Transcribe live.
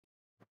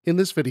In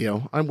this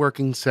video, I'm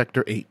working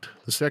Sector 8.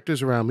 The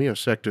sectors around me are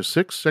Sector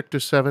 6, Sector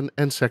 7,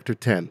 and Sector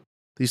 10.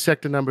 These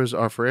sector numbers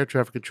are for air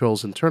traffic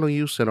control's internal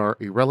use and are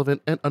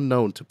irrelevant and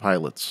unknown to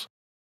pilots.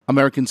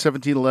 American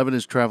 1711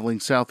 is traveling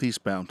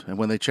southeastbound, and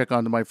when they check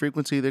onto my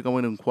frequency, they're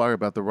going to inquire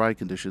about the ride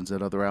conditions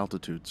at other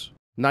altitudes.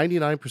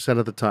 99%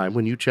 of the time,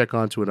 when you check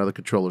onto another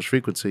controller's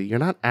frequency, you're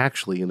not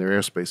actually in their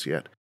airspace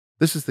yet.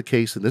 This is the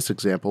case in this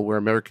example where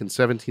American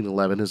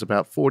 1711 is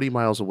about 40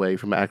 miles away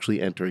from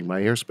actually entering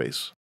my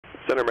airspace.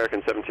 Center American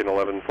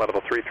 1711, flight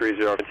level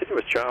 330,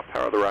 continuous chop,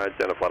 power the ride,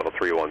 Center flight level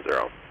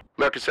 310.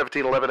 American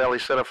 1711, LA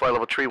Center, flight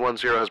level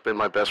 310 has been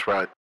my best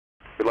ride.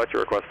 We'd like to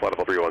request flight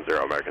level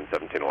 310, American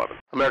 1711.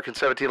 American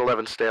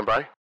 1711, stand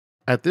by.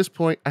 At this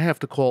point, I have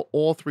to call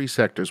all three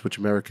sectors which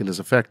American is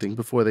affecting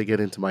before they get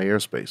into my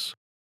airspace.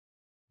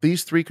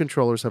 These three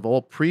controllers have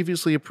all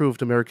previously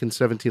approved American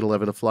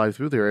 1711 to fly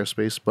through their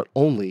airspace, but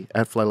only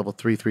at flight level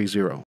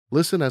 330.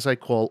 Listen as I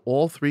call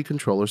all three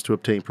controllers to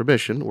obtain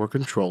permission or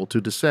control to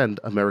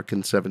descend American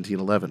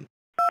 1711.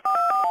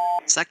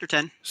 Sector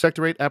 10.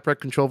 Sector 8,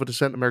 APREC control for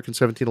descent American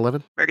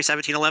 1711. American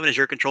 1711 is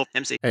your control,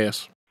 MC.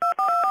 AS.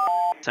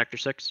 Sector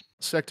 6.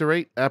 Sector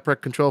 8,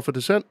 APREC control for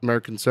descent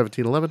American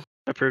 1711.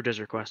 Approved as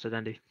requested,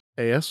 ND.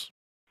 AS.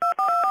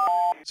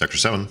 Sector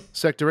 7.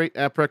 Sector 8,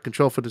 APREC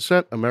control for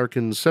descent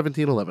American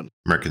 1711.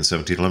 American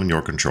 1711,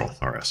 your control,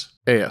 RS.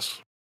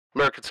 AS.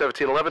 American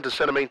 1711,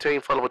 descend and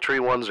maintain flight level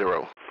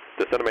 310.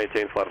 Descend and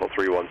maintain flight level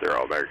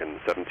 310, American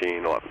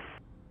 1711.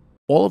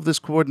 All of this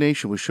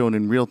coordination was shown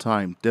in real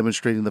time,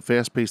 demonstrating the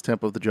fast-paced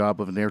tempo of the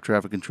job of an air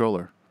traffic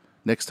controller.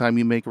 Next time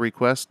you make a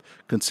request,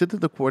 consider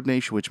the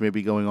coordination which may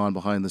be going on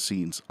behind the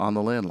scenes on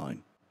the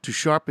landline. To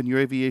sharpen your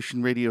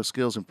aviation radio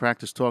skills and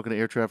practice talking to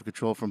air traffic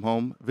control from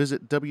home,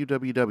 visit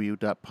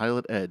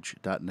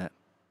www.pilotedge.net.